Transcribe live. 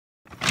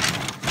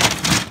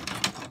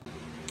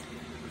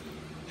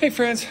Hey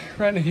friends,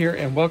 Ryan here,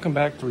 and welcome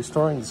back to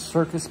restoring the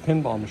Circus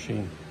pinball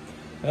machine.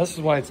 Now, this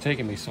is why it's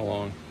taken me so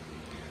long.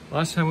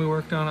 Last time we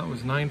worked on it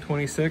was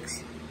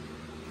 9/26,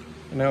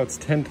 and now it's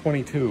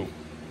 10/22.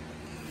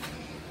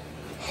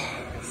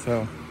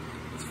 So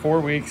it's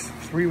 4 weeks,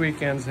 3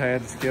 weekends I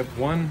had to skip.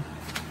 One,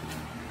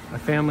 my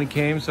family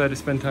came, so I had to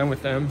spend time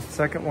with them.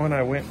 Second one,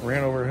 I went and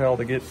ran over hell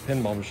to get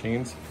pinball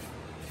machines.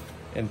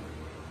 And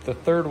the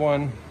third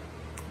one,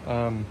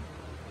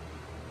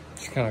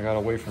 just kind of got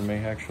away from me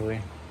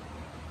actually.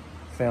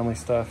 Family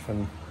stuff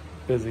and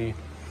busy.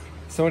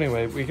 So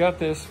anyway, we got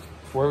this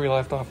where we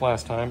left off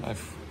last time.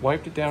 I've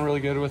wiped it down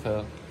really good with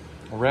a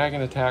rag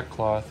and a tack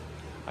cloth.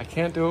 I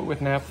can't do it with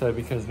naphtha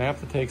because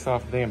naphtha takes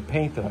off the damn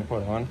paint that I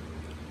put on.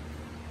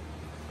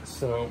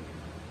 So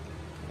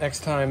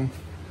next time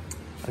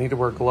I need to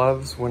wear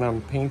gloves when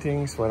I'm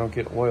painting so I don't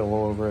get oil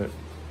all over it.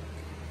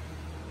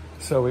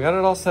 So we got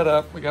it all set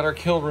up. We got our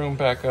kill room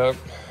back up,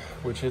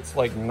 which it's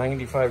like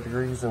 95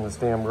 degrees in this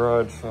damn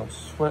garage, so I'm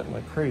sweating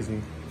like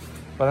crazy.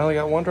 But I only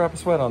got one drop of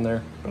sweat on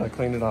there, but I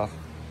cleaned it off.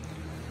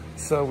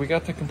 So we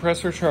got the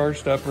compressor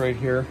charged up right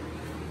here.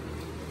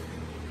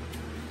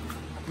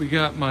 We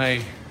got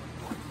my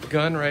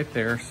gun right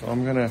there, so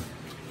I'm gonna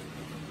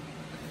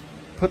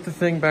put the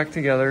thing back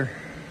together,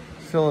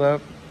 fill it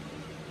up,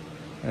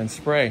 and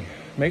spray.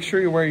 Make sure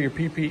you wear your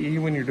PPE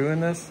when you're doing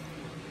this,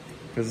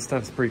 because this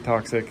stuff's pretty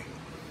toxic.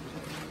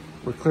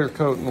 We're clear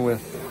coating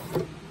with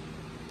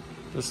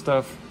this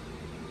stuff.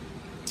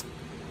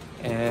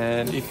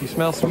 And if you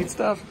smell sweet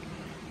stuff,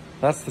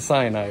 that's the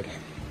cyanide.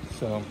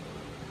 So,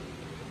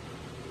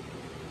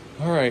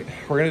 all right,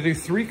 we're gonna do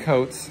 3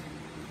 coats.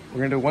 We're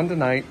gonna do one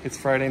tonight, it's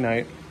Friday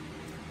night,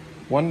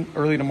 one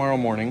early tomorrow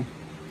morning,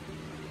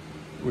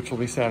 which will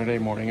be Saturday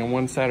morning, and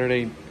one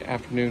Saturday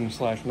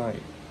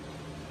afternoon/night.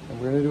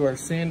 And we're gonna do our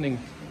sanding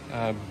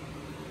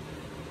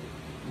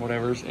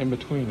whatever's in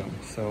between them.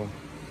 So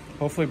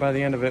hopefully by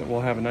the end of it, we'll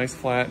have a nice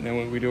flat, and then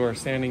when we do our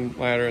sanding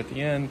ladder at the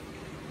end,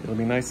 it'll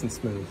be nice and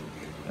smooth.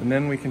 And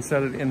then we can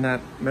set it in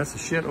that mess of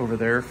shit over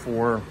there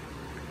for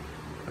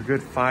a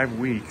good 5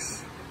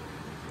 weeks.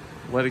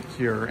 Let it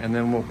cure, and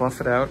then we'll buff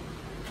it out,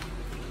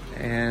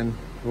 and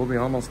we'll be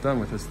almost done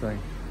with this thing.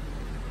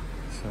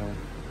 So,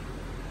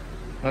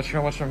 not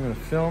sure how much I'm gonna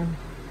film,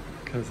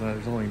 because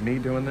there's only me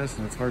doing this,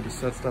 and it's hard to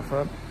set stuff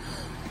up.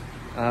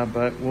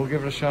 But we'll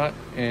give it a shot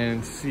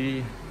and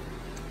see.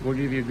 We'll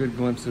give you good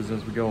glimpses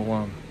as we go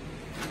along.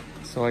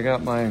 So I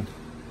got my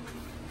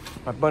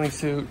bunny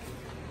suit,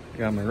 I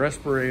got my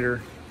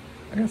respirator,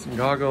 I got some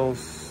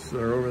goggles that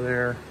are over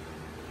there.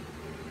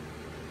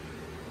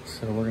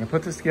 So we're gonna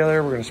put this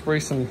together, we're gonna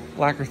spray some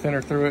lacquer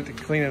thinner through it to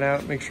clean it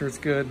out, make sure it's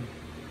good.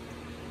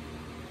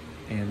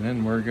 And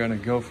then we're gonna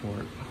go for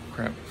it. Oh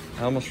crap,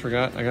 I almost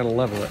forgot, I gotta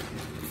level it.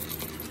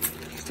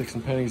 Stick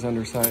some pennies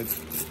under sides.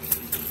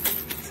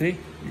 See,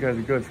 you guys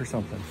are good for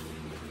something.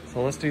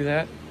 So let's do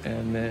that,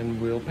 and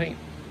then we'll paint.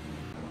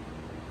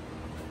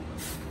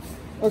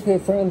 Okay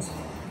friends,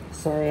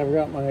 sorry I've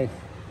got my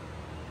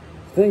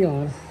thing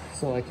on,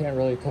 so I can't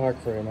really talk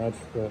very much,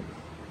 but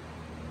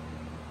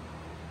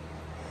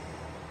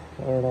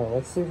I don't know.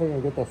 Let's see if we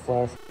can get the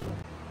flash.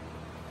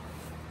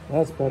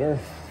 That's better.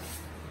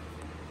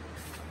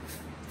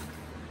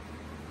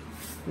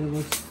 It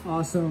looks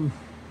awesome.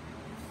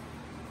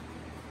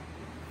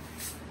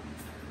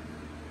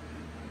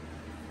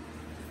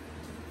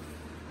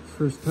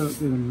 First coat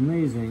did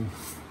amazing.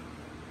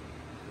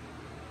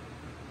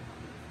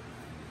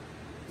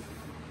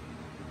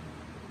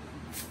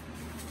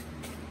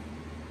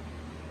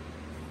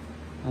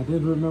 I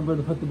did remember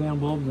to put the damn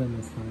bulbs in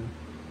this time.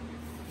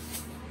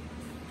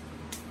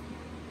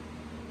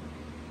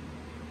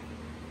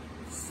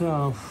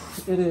 So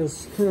it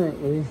is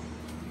currently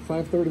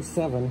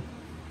 5:37.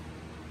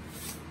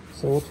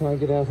 So we'll try and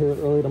get out here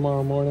early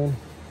tomorrow morning,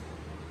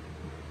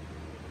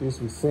 do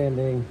some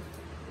sanding,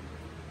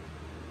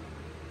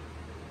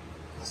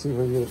 see if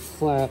we can get it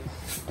flat,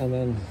 and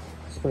then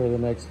spray the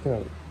next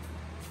coat.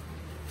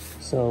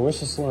 So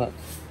wish us luck.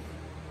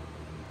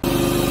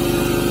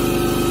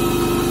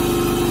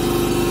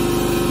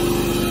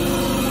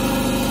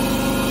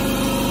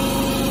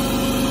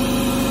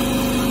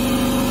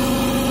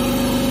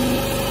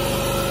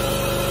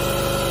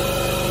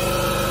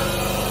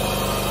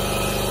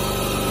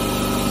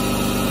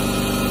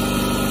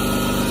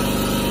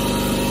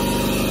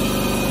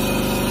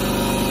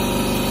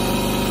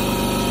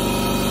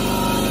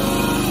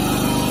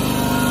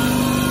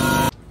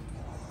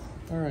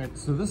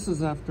 So this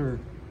is after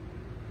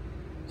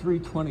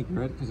 320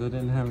 grit because I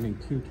didn't have any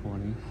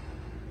 220.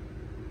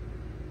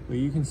 But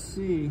you can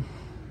see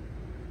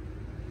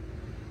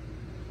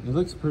it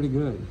looks pretty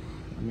good.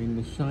 I mean,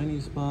 the shiny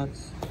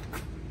spots,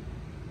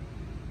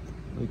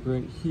 like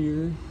right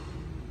here,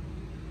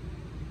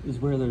 is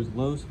where there's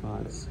low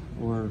spots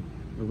or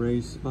a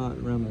raised spot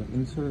around the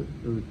insert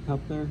or the cup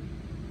there.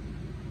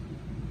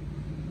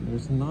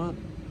 There's not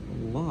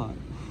a lot,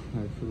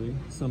 actually.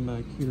 Some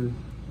back here.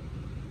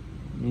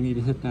 We need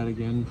to hit that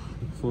again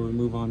before we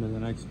move on to the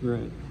next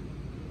grit.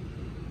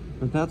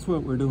 But that's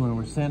what we're doing.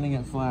 We're sanding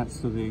it flat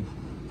so the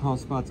tall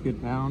spots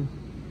get down.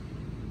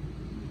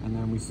 and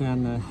then we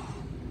sand the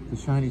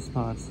shiny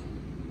spots.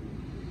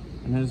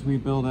 And as we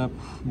build up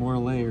more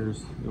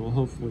layers, it will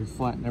hopefully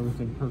flatten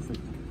everything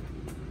perfect.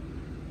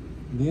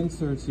 The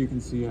inserts, you can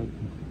see,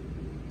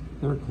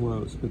 they're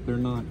close, but they're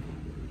not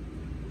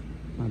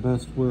my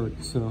best work.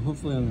 So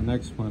hopefully on the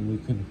next one we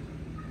can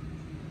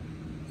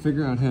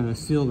figure out how to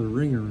seal the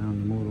ring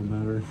around them a little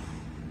better.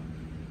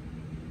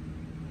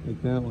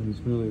 Like that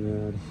one's really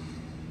bad,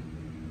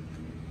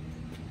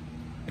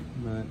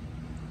 but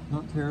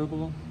not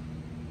terrible.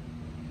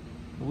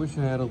 I wish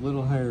I had a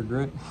little higher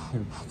grit. It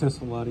would make this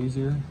a lot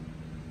easier.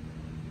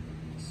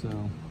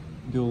 So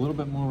do a little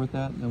bit more with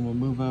that, and then we'll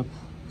move up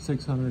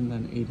 600 and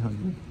then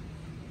 800.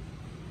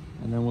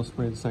 And then we'll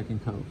spray the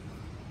second coat.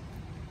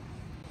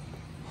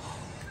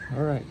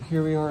 All right,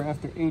 here we are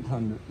after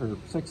 800 or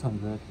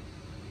 600.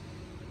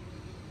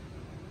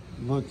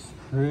 Looks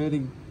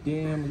pretty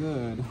damn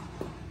good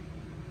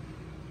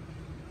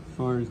as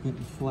far as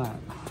getting flat.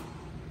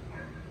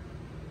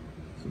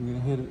 So I'm gonna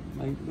hit it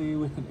lightly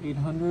with an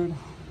 800.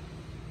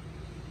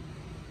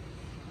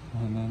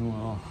 And then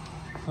we'll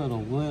put a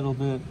little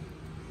bit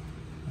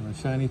of the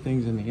shiny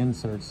things in the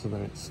inserts so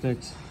that it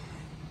sticks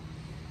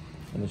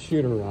in the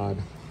shooter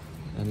rod,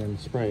 and then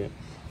spray it.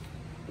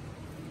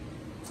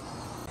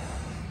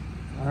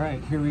 All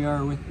right, here we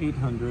are with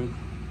 800.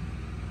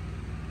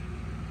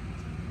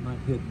 Might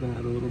hit that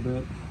a little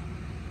bit.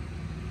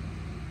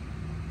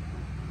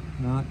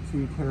 Not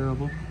too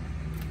terrible.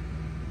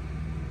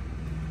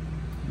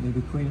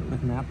 Maybe clean it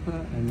with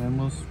naphtha, and then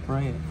we'll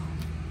spray it.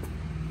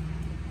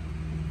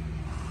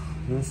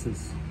 This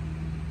is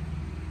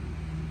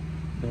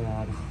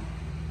bad.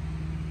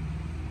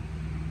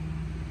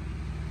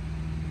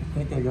 I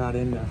think I got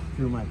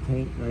through my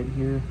paint right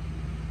here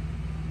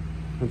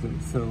because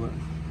it's so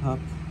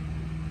hopped.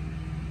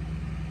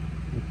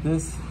 But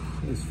this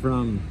is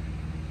from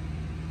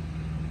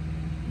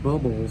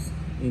bubbles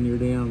in your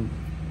damn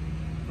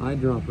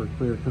eyedropper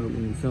clear coat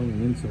when you're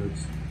filming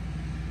inserts.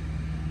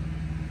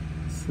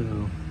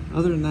 So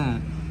other than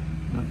that,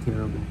 not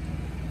terrible.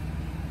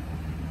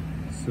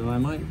 So I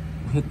might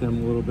hit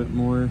them a little bit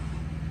more,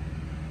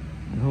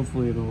 and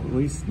hopefully it'll at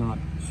least not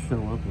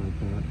show up like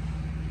that.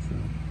 So,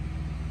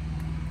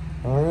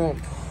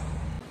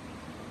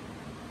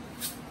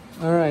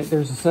 all right,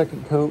 there's the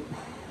second coat.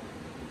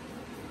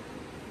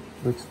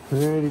 Looks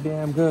pretty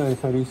damn good,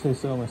 if I do say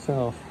so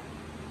myself.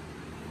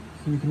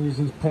 So you can use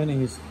these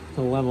pennies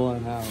to level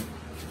it out.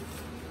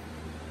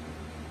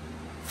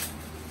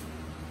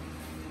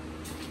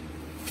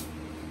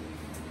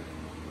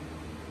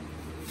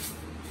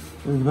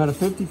 There's about a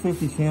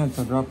 50-50 chance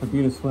I dropped a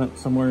bead of sweat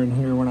somewhere in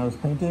here when I was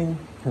painting,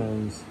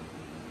 because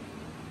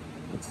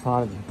it's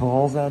hot as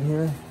balls out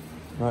here.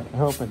 But I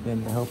hope it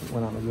didn't. I hope it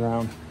went on the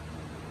ground.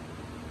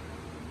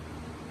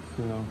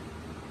 So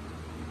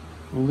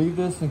we'll leave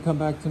this and come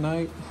back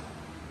tonight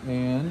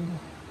and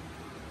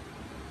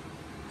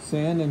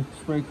sand and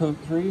spray coat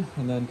 3,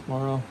 and then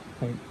tomorrow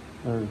paint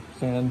or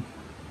sand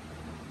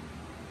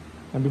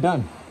and be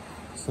done.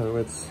 So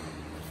it's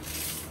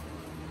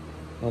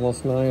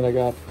almost 9. I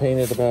got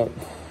painted about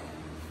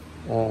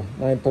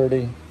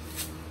 9:30,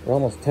 or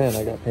almost 10.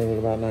 I got painted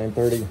about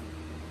 9:30.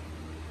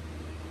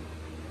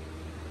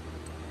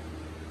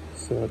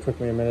 So it took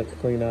me a minute to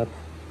clean up.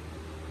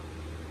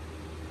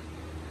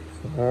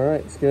 So, all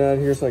right, let's get out of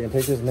here so I can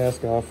take this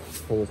mask off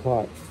because it's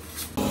hot.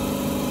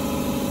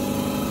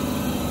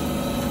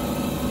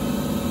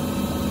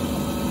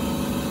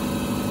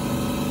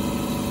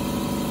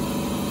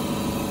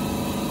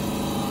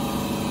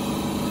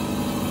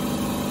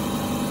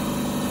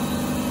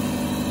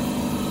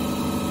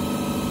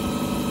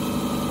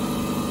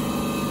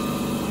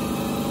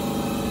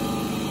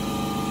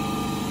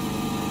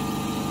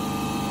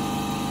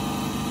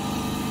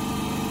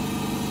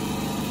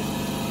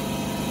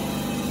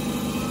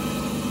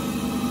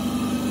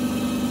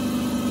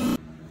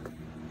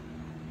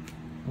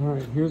 All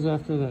right, here's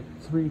after that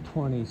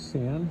 320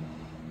 sand.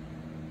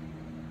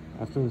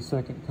 After the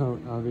second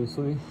coat,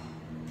 obviously.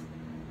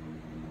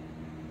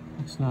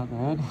 It's not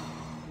bad.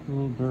 A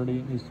little dirty,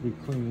 it needs to be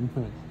cleaned,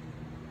 but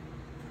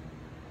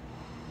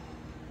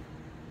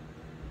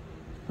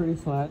it's pretty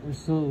flat. There's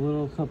still a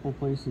little couple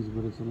places,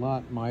 but it's a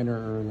lot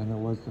minorer than it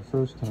was the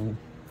first time.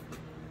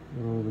 A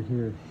little over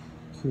here,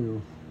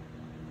 too.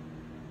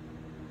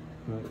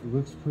 But it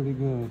looks pretty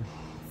good.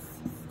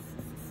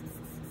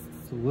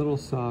 It's a little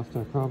soft.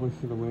 I probably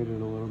should have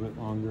waited a little bit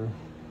longer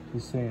to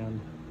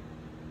sand.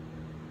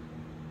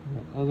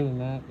 But other than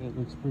that, it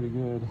looks pretty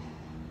good.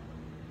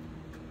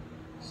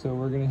 So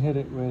we're gonna hit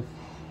it with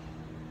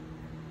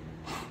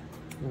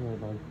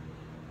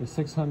the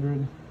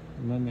 600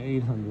 and then the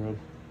 800,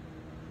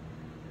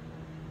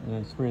 and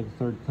then spray the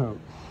third coat.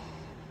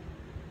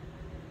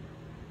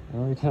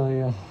 And let me tell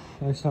you,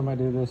 next time I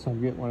do this,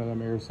 I'm getting one of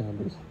them air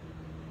sanders.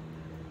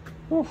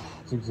 Whew,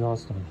 it's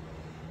exhausting.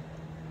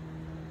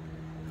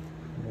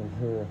 And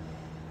here,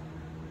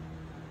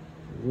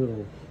 a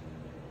little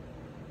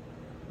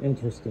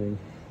interesting.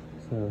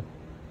 So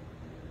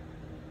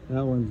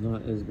that one's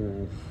not as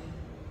bad,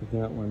 but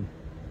that one.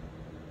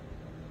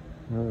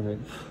 All right,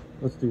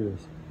 let's do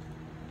this.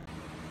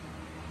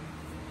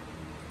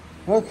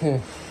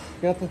 Okay,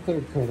 got the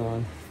third coat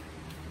on.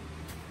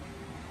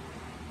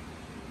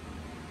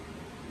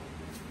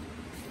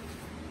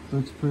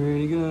 Looks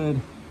pretty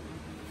good.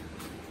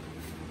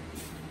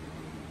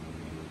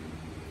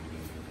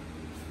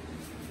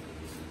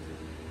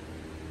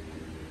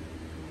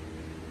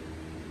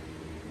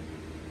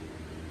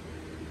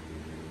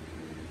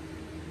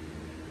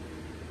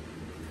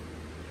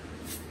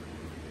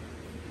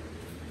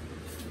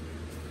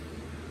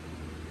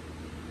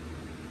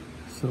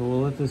 So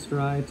we'll let this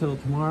dry till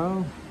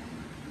tomorrow.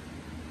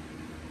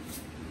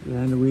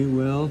 Then we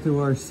will do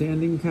our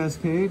sanding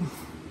cascade.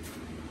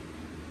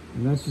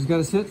 And that's just got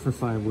to sit for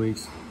 5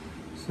 weeks.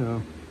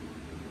 So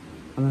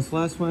on this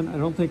last one, I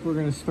don't think we're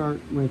going to start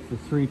with the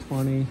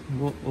 320.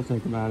 We'll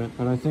think about it.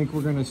 But I think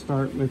we're going to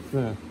start with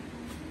the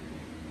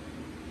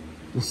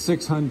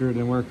 600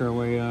 and work our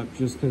way up,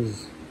 just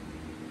because,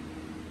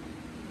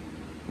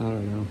 I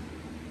don't know.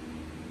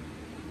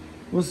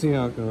 We'll see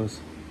how it goes.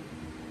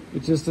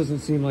 It just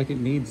doesn't seem like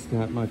it needs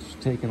that much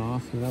taken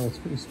off. You know, it's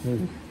pretty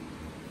smooth.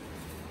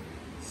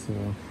 So,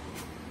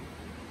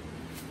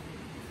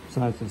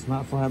 besides, it's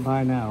not flat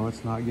by now.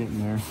 It's not getting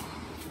there.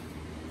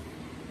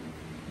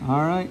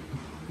 All right.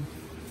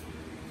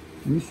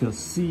 We shall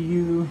see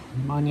you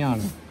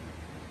mañana.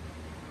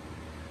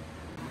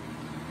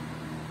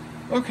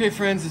 Okay,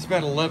 friends, it's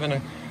about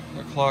 11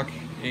 o'clock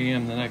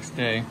a.m. the next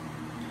day.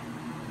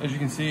 As you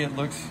can see, it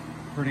looks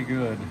pretty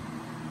good.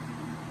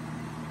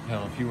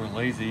 Hell, if you were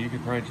lazy, you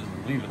could probably just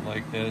leave it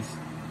like this.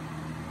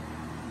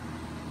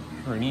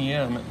 For an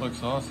EM, it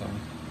looks awesome.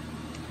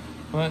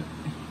 But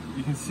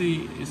you can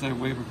see as I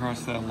wave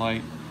across that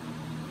light,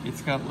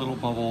 it's got little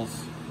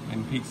bubbles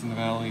and peaks and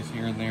valleys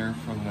here and there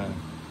from the,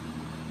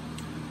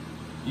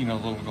 you know,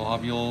 little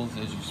globules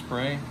as you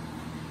spray.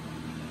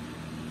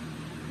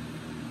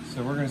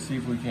 So we're going to see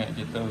if we can't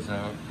get those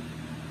out.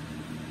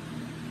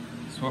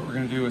 So what we're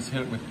going to do is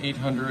hit it with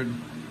 800,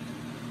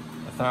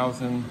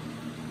 1000,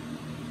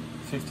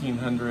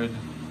 1500,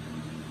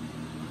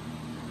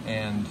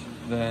 and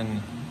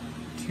then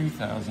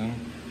 2000.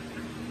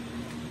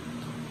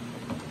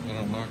 I'm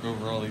gonna knock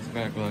over all these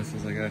back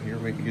glasses I got here,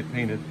 wait to get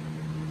painted.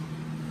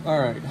 All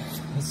right,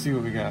 let's see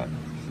what we got.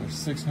 So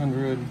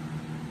 600,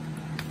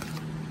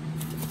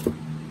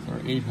 or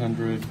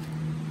 800.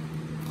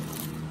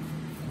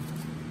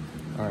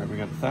 All right, we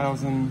got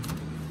 1000,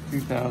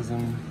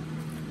 2000,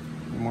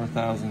 more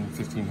 1000,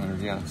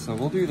 1500. Yeah, so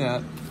we'll do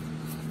that.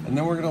 And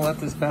then we're gonna let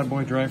this bad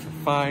boy dry for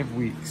 5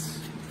 weeks.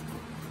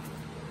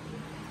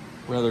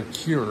 Rather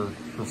cure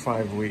for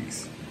 5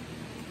 weeks.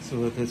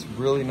 So that it's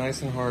really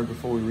nice and hard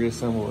before we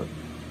reassemble it.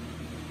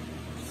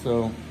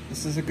 So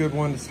this is a good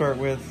one to start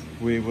with.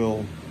 We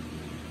will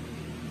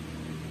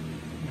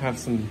have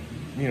some,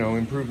 you know,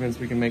 improvements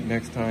we can make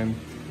next time.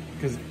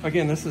 Because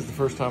again, this is the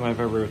first time I've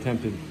ever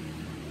attempted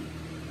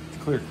to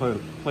clear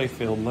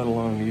Playfield, let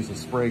alone use a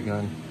spray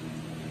gun.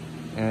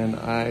 And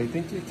I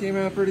think it came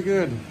out pretty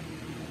good.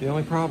 The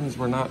only problems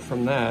were not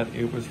from that,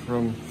 it was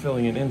from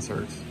filling in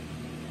inserts.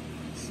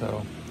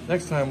 So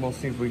next time we'll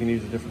see if we can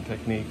use a different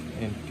technique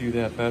and do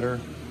that better.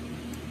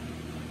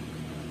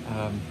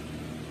 But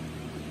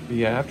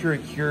yeah, after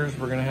it cures,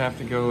 we're gonna have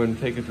to go and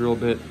take a drill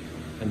bit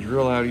and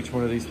drill out each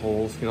one of these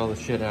holes, get all the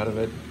shit out of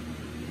it.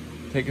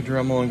 Take a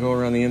Dremel and go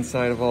around the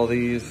inside of all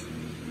these.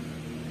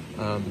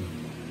 There's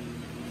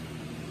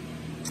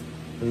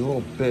a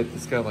little bit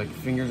that's got like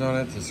fingers on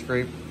it to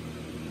scrape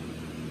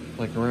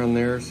like around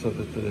there so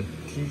that the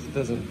teeth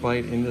doesn't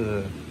bite into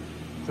the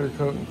clear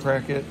coat and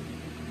crack it.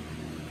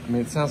 I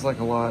mean, it sounds like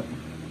a lot,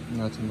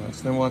 not too much.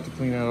 Then we'll have to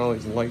clean out all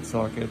these light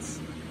sockets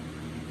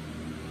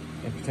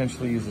and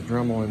potentially use a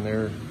Dremel in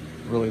there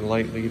really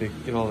lightly to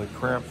get all the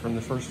crap from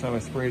the first time I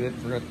sprayed it.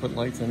 Forgot to put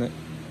lights in it.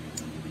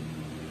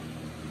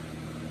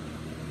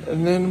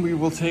 And then we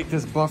will take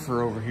this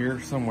buffer over here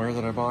somewhere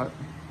that I bought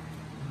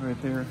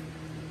right there,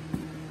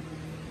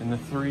 and the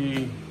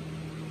 3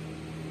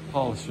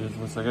 polishes,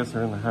 which I guess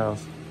are in the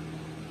house,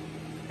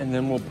 and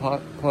then we'll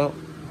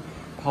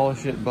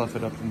polish it, buff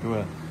it up into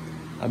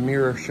a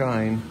mirror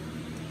shine,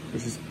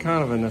 which is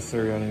kind of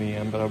unnecessary on an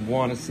EM, but I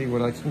want to see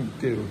what I can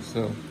do,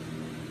 so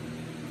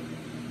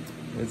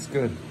it's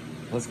good.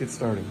 Let's get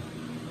started.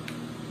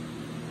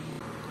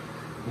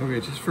 Okay,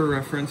 just for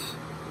reference,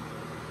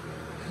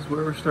 this is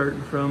where we're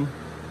starting from.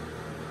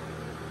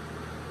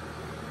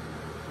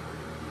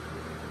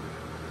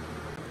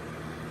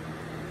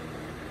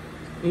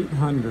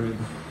 $800.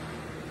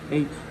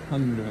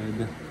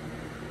 $1,000.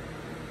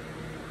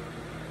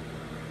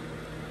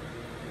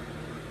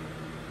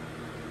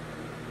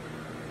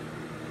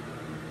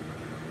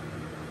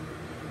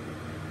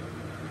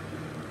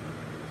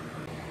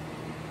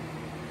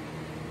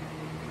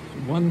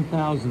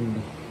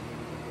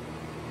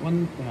 Let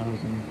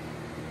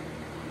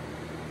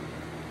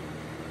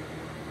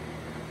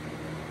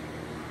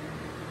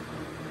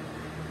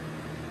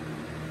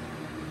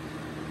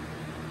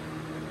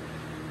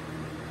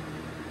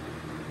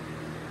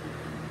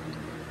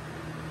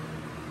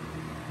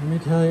me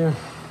tell you,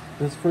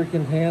 this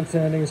freaking hand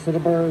sanding is for the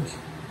birds.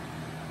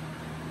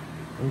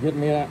 I'm getting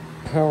me that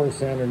power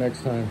sander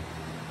next time.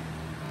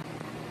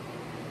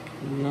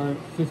 We are at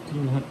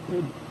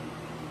 1500.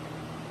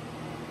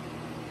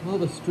 All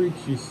the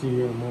streaks you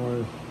see are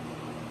more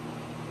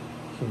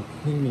from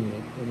cleaning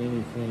it than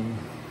anything.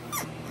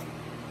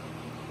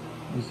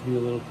 Needs to be a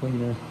little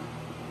cleaner,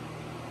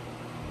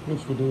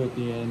 which we'll do at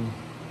the end.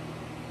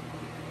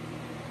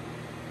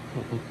 A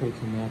couple of coats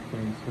of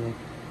napkin, so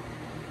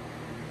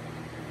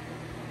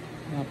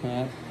not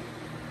bad.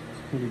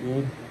 It's pretty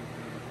good.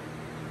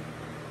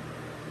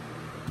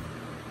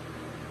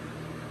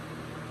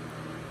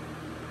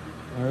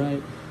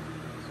 Alright,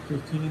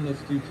 it's 15,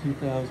 let's do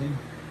 2000.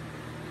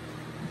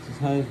 That's as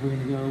high as we're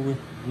going to go with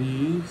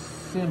the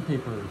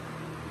sandpaper.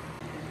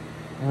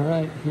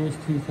 Alright, here's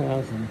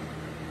 2000.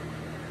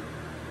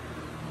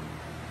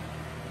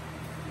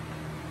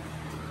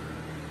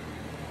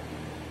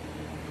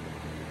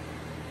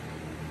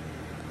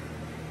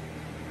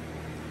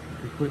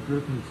 If we quit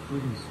dripping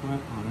splitting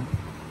sweat on it,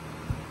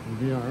 we'll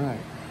be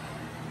alright.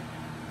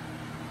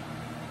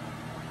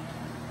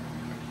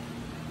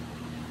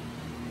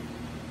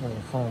 I'm going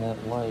to find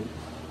that light.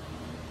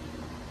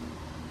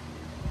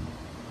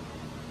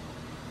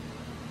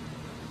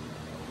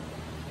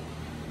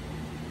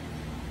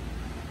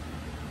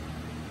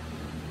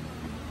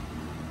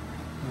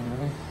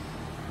 Alright.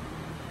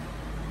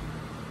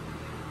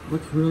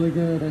 Looks really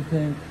good, I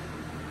think.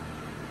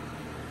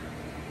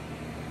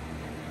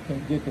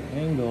 Can't get the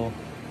angle.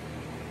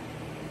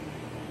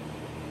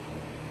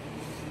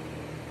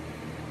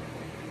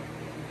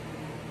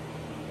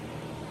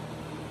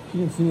 You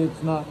can see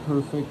it's not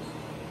perfect,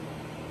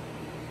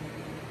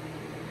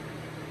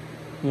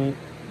 but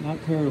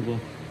not terrible.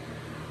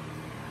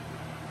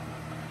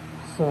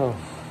 So,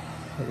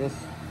 I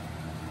guess,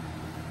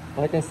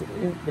 like I said,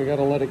 we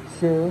gotta let it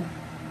cure.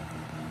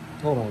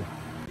 Hold on.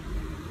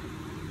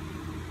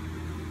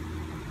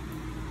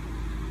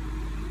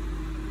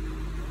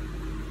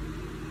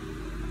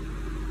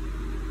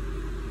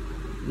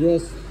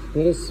 Yes,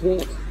 let us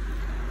sweat.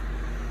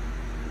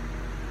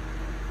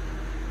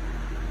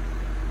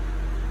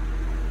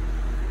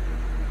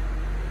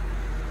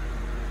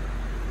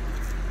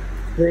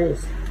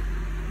 Gross.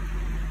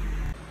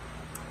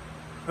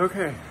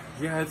 Okay,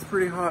 yeah, it's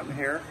pretty hot in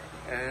here,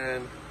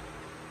 and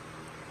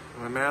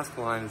my mask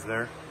line is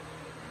there.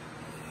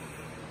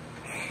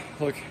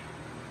 Look,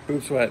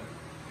 boob sweat.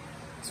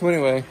 So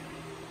anyway,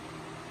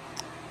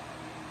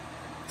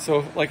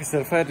 so like I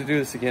said, if I had to do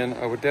this again,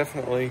 I would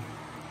definitely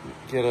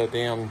get a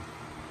damn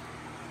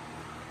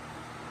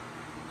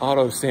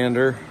auto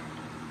sander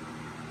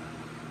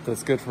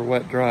that's good for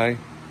wet dry,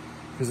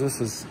 because this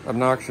is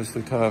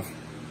obnoxiously tough.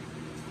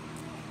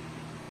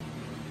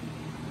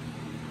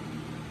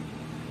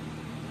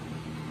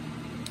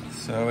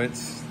 So it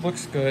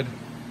looks good.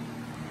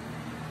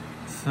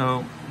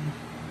 So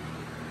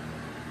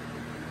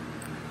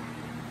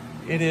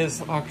it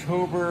is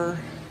October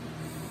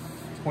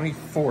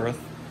 24th.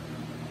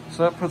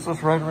 So that puts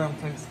us right around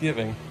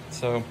Thanksgiving.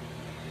 So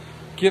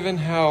given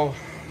how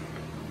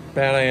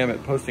bad I am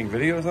at posting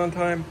videos on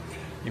time,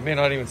 you may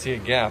not even see a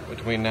gap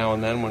between now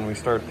and then when we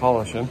start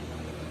polishing.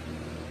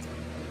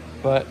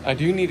 But I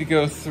do need to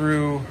go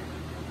through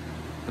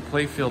the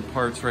Playfield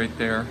parts right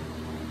there.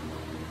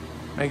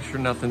 Make sure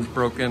nothing's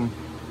broken.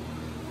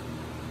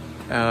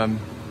 And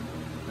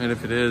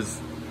if it is,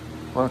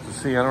 we'll have to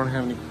see. I don't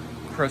have any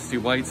crusty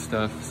white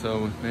stuff,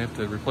 so we have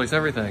to replace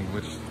everything,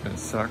 which is gonna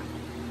suck.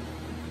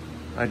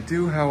 I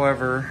do,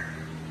 however,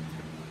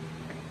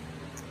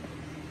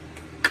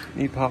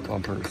 need pop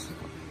bumpers,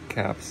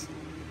 caps.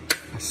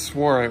 I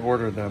swore I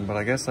ordered them, but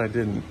I guess I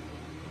didn't.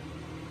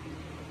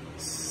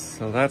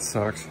 So that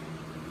sucks.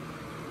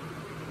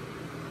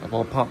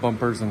 Well, pop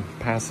bumpers and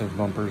passive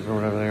bumpers, or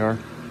whatever they are.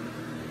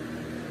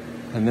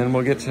 And then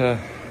we'll get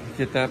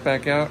that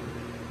back out,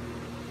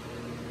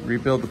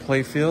 rebuild the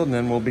Playfield, and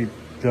then we'll be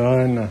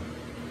done.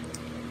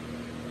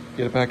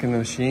 Get it back in the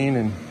machine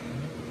and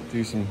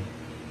do some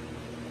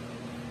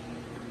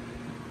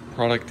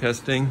product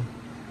testing.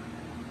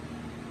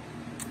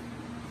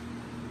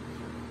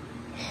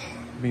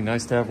 It'd be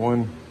nice to have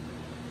one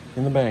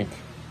in the bank,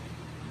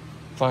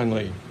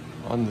 finally,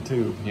 on the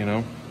tube, you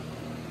know?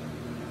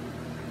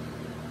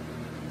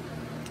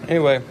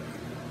 Anyway,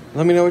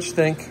 let me know what you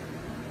think.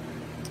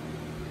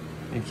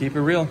 And keep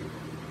it real.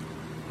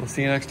 We'll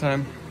see you next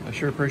time. I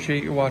sure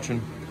appreciate you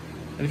watching.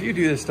 And if you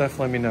do this stuff,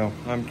 let me know.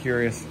 I'm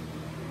curious.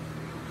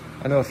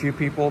 I know a few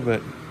people,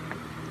 but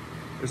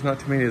there's not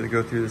too many that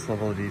go through this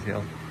level of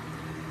detail.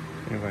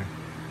 Anyway,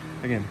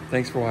 again,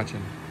 thanks for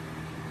watching.